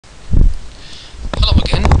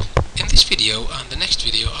video and the next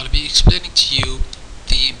video I'll be explaining to you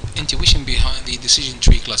the intuition behind the decision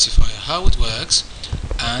tree classifier, how it works,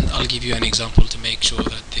 and I'll give you an example to make sure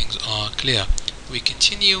that things are clear. We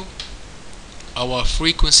continue our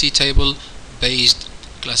frequency table based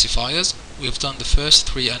classifiers. We've done the first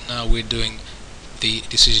three and now we're doing the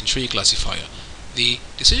decision tree classifier. The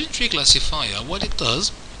decision tree classifier, what it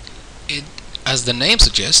does, as the name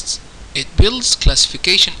suggests, it builds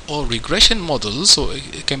classification or regression models, so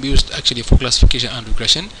it can be used actually for classification and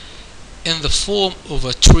regression in the form of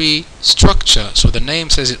a tree structure. So the name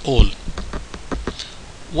says it all.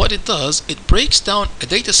 What it does, it breaks down a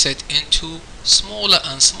data set into smaller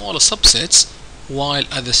and smaller subsets, while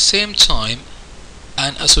at the same time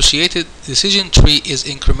an associated decision tree is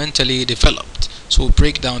incrementally developed. So we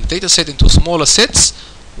break down the data set into smaller sets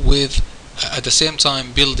with at the same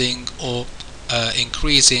time building or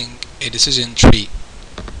increasing a decision tree.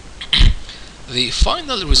 The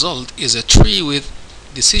final result is a tree with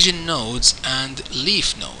decision nodes and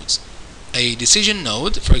leaf nodes. A decision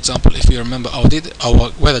node, for example, if you remember our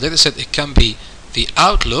weather data set, it can be the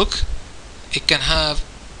outlook. It can have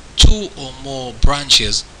two or more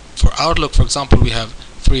branches. For outlook, for example, we have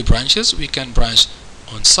 3 branches. We can branch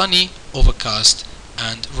on sunny, overcast,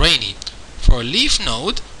 and rainy. For a leaf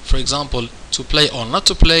node, for example, to play or not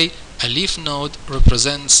to play, a leaf node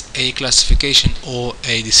represents a classification or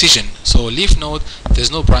a decision. So a leaf node, there's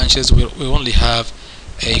no branches, we only have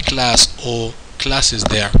a class or classes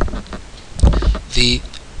there. The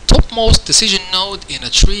topmost decision node in a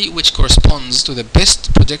tree, which corresponds to the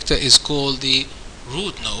best predictor, is called the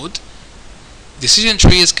root node. Decision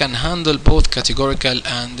trees can handle both categorical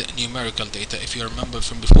and numerical data. If you remember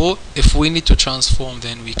from before, if we need to transform,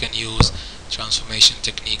 then we can use transformation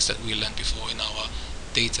techniques that we learned before in our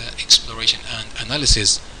data exploration and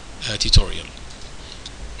analysis tutorial.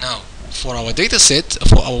 Now, for our data set,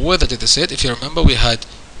 for our weather data set, if you remember, we had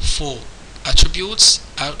 4 attributes: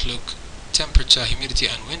 outlook, temperature, humidity,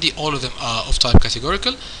 and windy. All of them are of type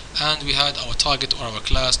categorical, and we had our target or our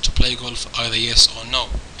class to play golf, either yes or no.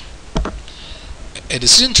 A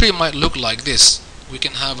decision tree might look like this. We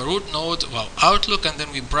can have a root node, well, outlook, and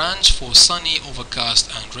then we branch for sunny,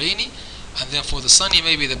 overcast, and rainy. And then for the sunny,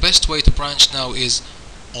 maybe the best way to branch now is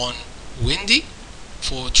on windy.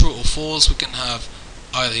 For true or false, we can have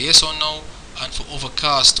either yes or no. And for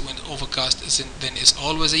overcast, when overcast is in, then it's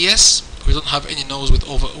always a yes. We don't have any no's with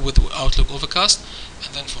outlook overcast.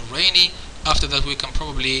 And then for rainy, after that we can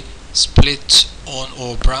probably split on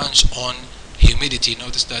or branch on humidity.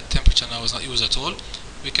 Notice that temperature now is not used at all.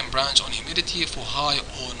 We can branch on humidity. For high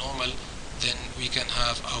or normal, then we can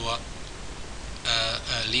have our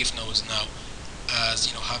leaf nodes now, as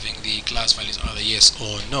you know, having the class values either yes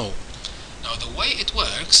or no. Now the way it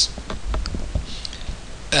works,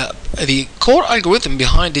 the core algorithm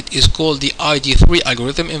behind it is called the ID3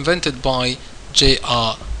 algorithm, invented by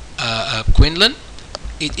J.R. Quinlan.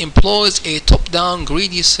 It employs a top-down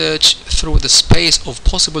greedy search through the space of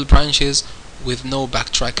possible branches with no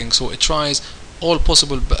backtracking. So it tries all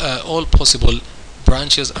possible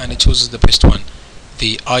branches and it chooses the best one.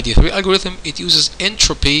 The ID3 algorithm, it uses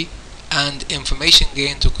entropy and information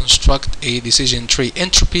gain to construct a decision tree.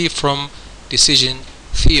 Entropy from decision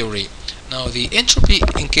theory. Now the entropy,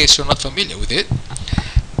 in case you're not familiar with it,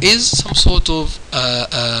 is some sort of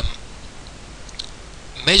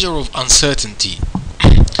measure of uncertainty,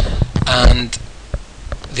 and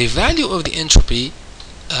the value of the entropy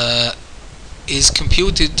is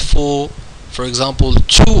computed for example,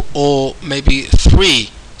 2 or maybe 3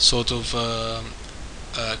 sort of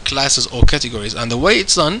classes or categories. And the way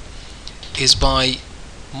it's done is by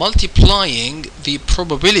multiplying the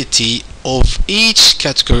probability of each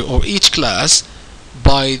category or each class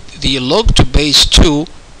by the log to base 2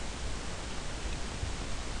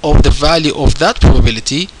 of the value of that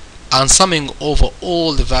probability, and summing over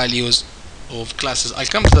all the values of classes. I'll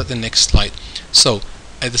come to that in the next slide. So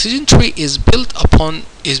a decision tree is built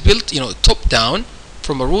top down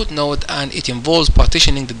from a root node, and it involves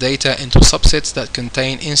partitioning the data into subsets that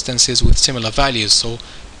contain instances with similar values. So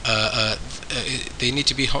they need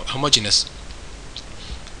to be homogeneous.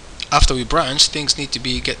 After we branch, things need to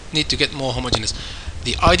get more homogeneous.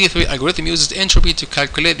 The ID3 algorithm uses entropy to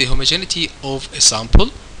calculate the homogeneity of a sample.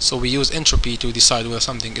 So we use entropy to decide whether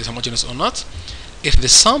something is homogeneous or not. If the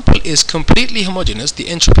sample is completely homogeneous, the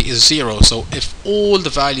entropy is 0. So if all the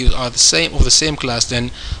values are the same of the same class,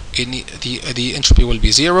 then the entropy will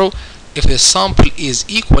be 0. If the sample is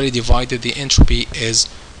equally divided, the entropy is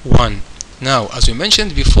 1. Now, as we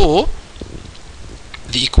mentioned before,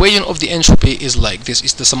 the equation of the entropy is like this.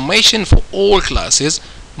 It's the summation for all classes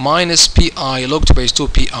minus pi log to base 2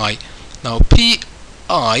 pi. Now pi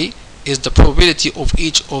is the probability of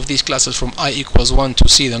each of these classes from I equals 1 to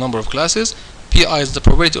C, the number of classes. Pi is the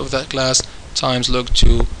probability of that class times log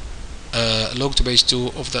to base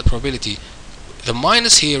 2 of that probability. The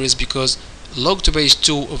minus here is because log to base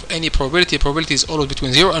 2 of any probability is always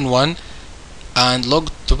between 0 and 1, and log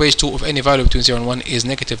to base 2 of any value between 0 and 1 is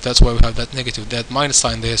negative. That's why we have that negative, that minus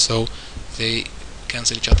sign there, so they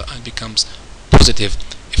cancel each other and becomes positive.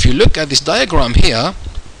 If you look at this diagram here,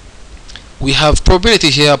 we have probability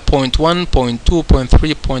here 0.1, 0.2,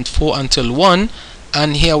 0.3, 0.4 until 1,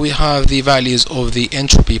 and here we have the values of the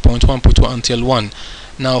entropy 0.1, 0.2 until 1.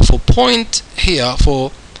 Now for point here,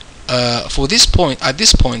 for this point, at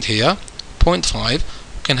this point here, 0.5,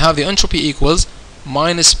 we can have the entropy equals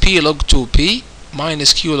minus P log 2P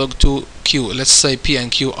minus Q log 2Q. Let's say P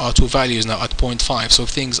and Q are two values now at 0.5, so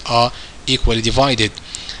things are equally divided.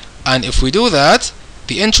 And if we do that,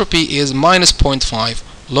 the entropy is minus 0.5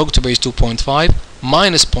 log to base 2.5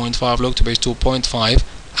 minus 0.5 log to base 2.5,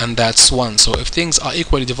 and that's 1. So if things are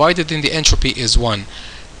equally divided, then the entropy is 1.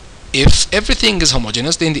 If everything is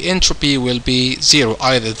homogeneous, then the entropy will be 0,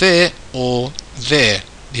 either there or there.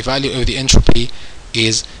 The value of the entropy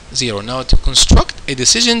is 0. Now to construct a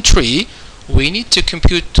decision tree, we need to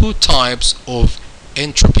compute two types of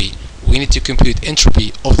entropy. We need to compute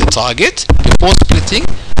entropy of the target before splitting,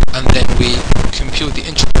 and then we compute the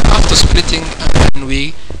entropy after splitting, and then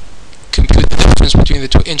we compute the difference between the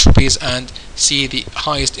two entropies and see the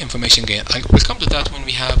highest information gain. We'll come to that when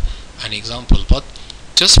we have an example, but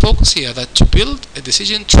just focus here that to build a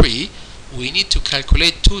decision tree, we need to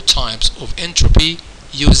calculate two types of entropy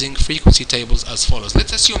using frequency tables as follows.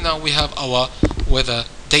 Let's assume now we have our weather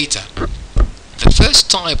data. The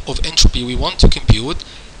first type of entropy we want to compute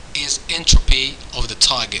is entropy of the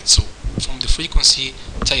target. So from the frequency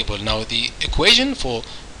table, now the equation for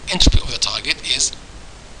entropy of the target is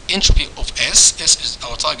entropy of S. S is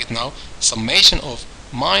our target now, summation of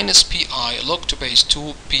minus Pi log to base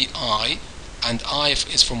 2 Pi, and I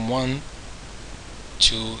is from 1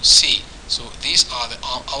 to C. So these are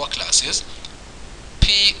our classes.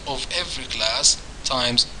 P of every class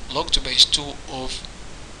times log to base 2 of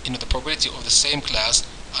the probability of the same class,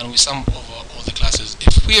 and we sum over all the classes.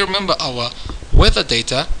 If we remember our weather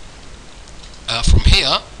data from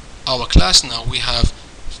here, our class now, we have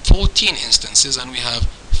 14 instances and we have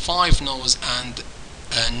 5 no's and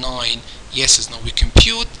 9 yeses. Now we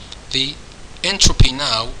compute the entropy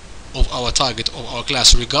now of our target, of our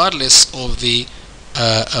class, regardless of the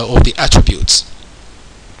attributes.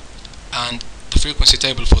 And the frequency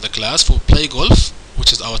table for the class for play golf,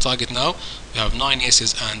 which is our target now, we have 9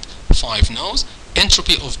 yeses and 5 no's.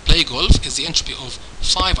 Entropy of play golf is the entropy of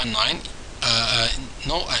 5 and 9,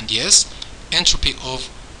 no and yes. Entropy of,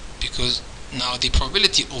 because now the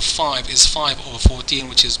probability of 5 is 5 over 14,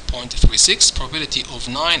 which is 0.36. Probability of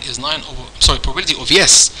 9 is 9 over, sorry, probability of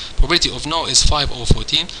yes, probability of no is 5 over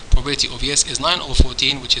 14. Probability of yes is 9 over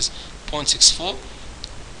 14, which is 0.64.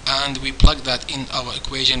 And we plug that in our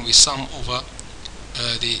equation. We sum over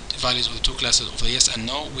the values of the two classes of the yes and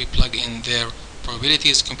no. We plug in their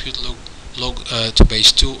probabilities, compute log to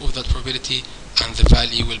base 2 of that probability, and the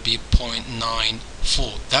value will be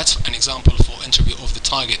 0.94. That's an example for entropy of the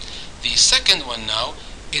target. The second one now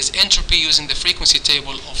is entropy using the frequency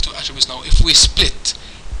table of two attributes. Now if we split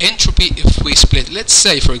entropy, let's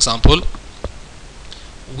say for example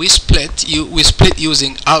we split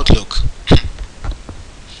using Outlook.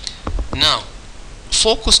 Now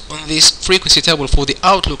focus on this frequency table for the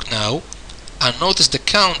Outlook now, and notice the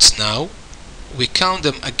counts now. We count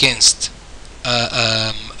them against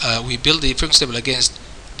we build the frequency table against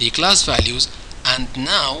the class values, and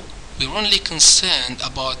now we're only concerned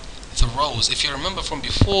about the rows. If you remember from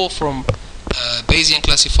before, from Bayesian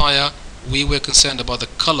classifier, we were concerned about the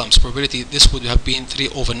columns probability. This would have been 3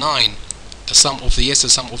 over 9, the sum of the yes, the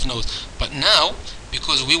sum of no's. But now,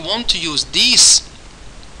 because we want to use these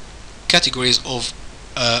categories of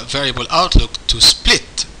variable Outlook to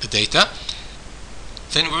split the data,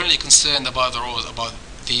 then we're only concerned about the rows, about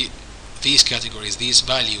these categories, these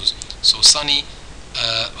values. So sunny,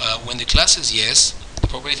 when the class is yes, the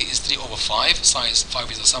probability is 3 over 5, size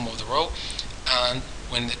 5 is the sum of the row, and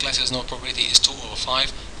when the class is no, probability is 2 over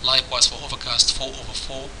 5. Likewise for overcast, 4 over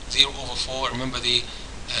 4, 0 over 4. Remember the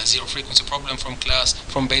zero frequency problem from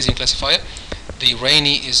Bayesian classifier. The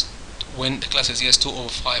rainy is, when the class is yes, 2 over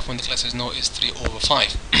 5, when the class is no is 3 over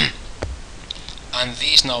 5. And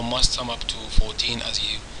these now must sum up to 14, as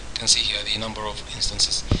you can see here, the number of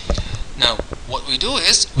instances. Now what we do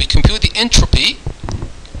is we compute the entropy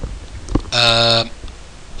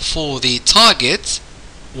for the target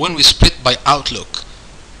when we split by Outlook.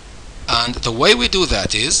 And the way we do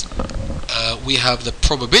that is we have the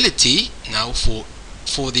probability now for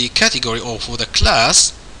the category or for the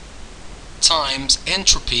class times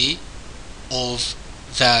entropy of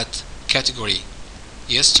that category.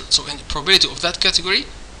 Yes, so probability of that category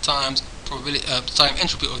times probability time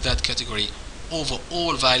entropy of that category over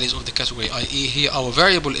all values of the category, i.e. here our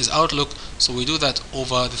variable is outlook, so we do that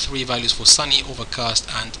over the three values for sunny, overcast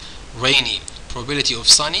and rainy. Probability of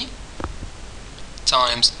sunny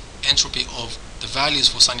times entropy of the values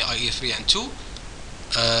for sunny, i.e. 3 and 2,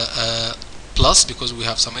 plus, because we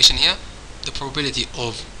have summation here, the probability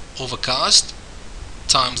of overcast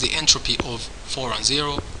times the entropy of 4 and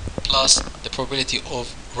 0, plus the probability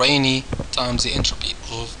of rainy times the entropy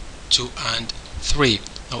of 2 and 3.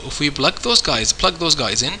 Now if we plug those guys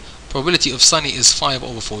in, probability of sunny is 5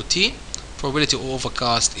 over 14, probability of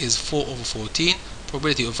overcast is 4 over 14,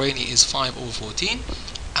 probability of rainy is 5 over 14,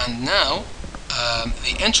 and now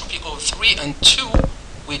the entropy of 3 and 2,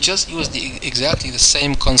 we just use exactly the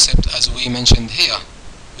same concept as we mentioned here.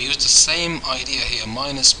 We use the same idea here,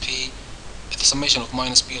 minus p, the summation of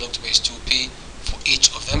minus p log to base 2p for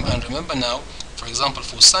each of them. And remember now, for example,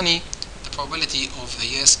 for sunny, the probability of the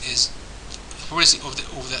yes is, the probability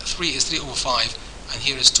of the 3 is 3 over 5, and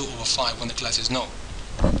here is 2 over 5 when the class is no.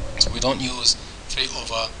 So we don't use 3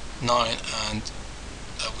 over 9, and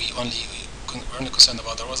we're only concerned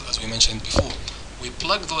about the rows as we mentioned before. We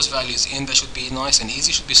plug those values in, that should be nice and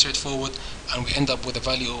easy, should be straightforward, and we end up with the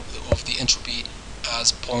value of the entropy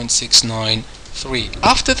as 0.693.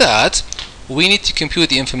 After that, we need to compute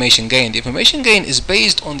the information gain. The information gain is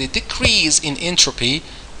based on the decrease in entropy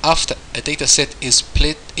after a data set is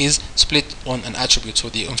split on an attribute. So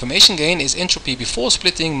the information gain is entropy before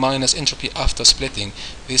splitting minus entropy after splitting.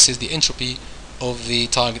 This is the entropy of the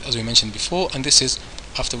target as we mentioned before, and this is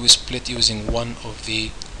after we split using one of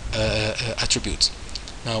the attributes.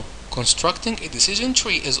 Now, constructing a decision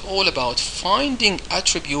tree is all about finding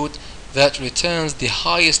attribute that returns the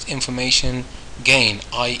highest information gain,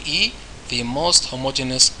 i.e. the most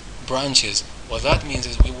homogeneous branches. What that means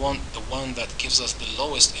is we want the one that gives us the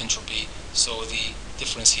lowest entropy, so the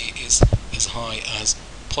difference here is as high as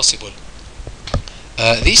possible.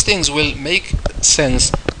 These things will make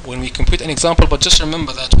sense when we compute an example, but just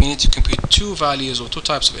remember that we need to compute two values or two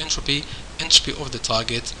types of entropy: entropy of the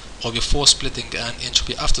target or before splitting and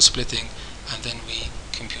entropy after splitting, and then we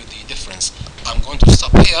compute the difference. I'm going to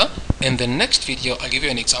stop here. In the next video I'll give you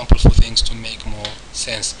an example for things to make more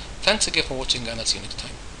sense. Thanks again for watching, and I'll see you next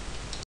time.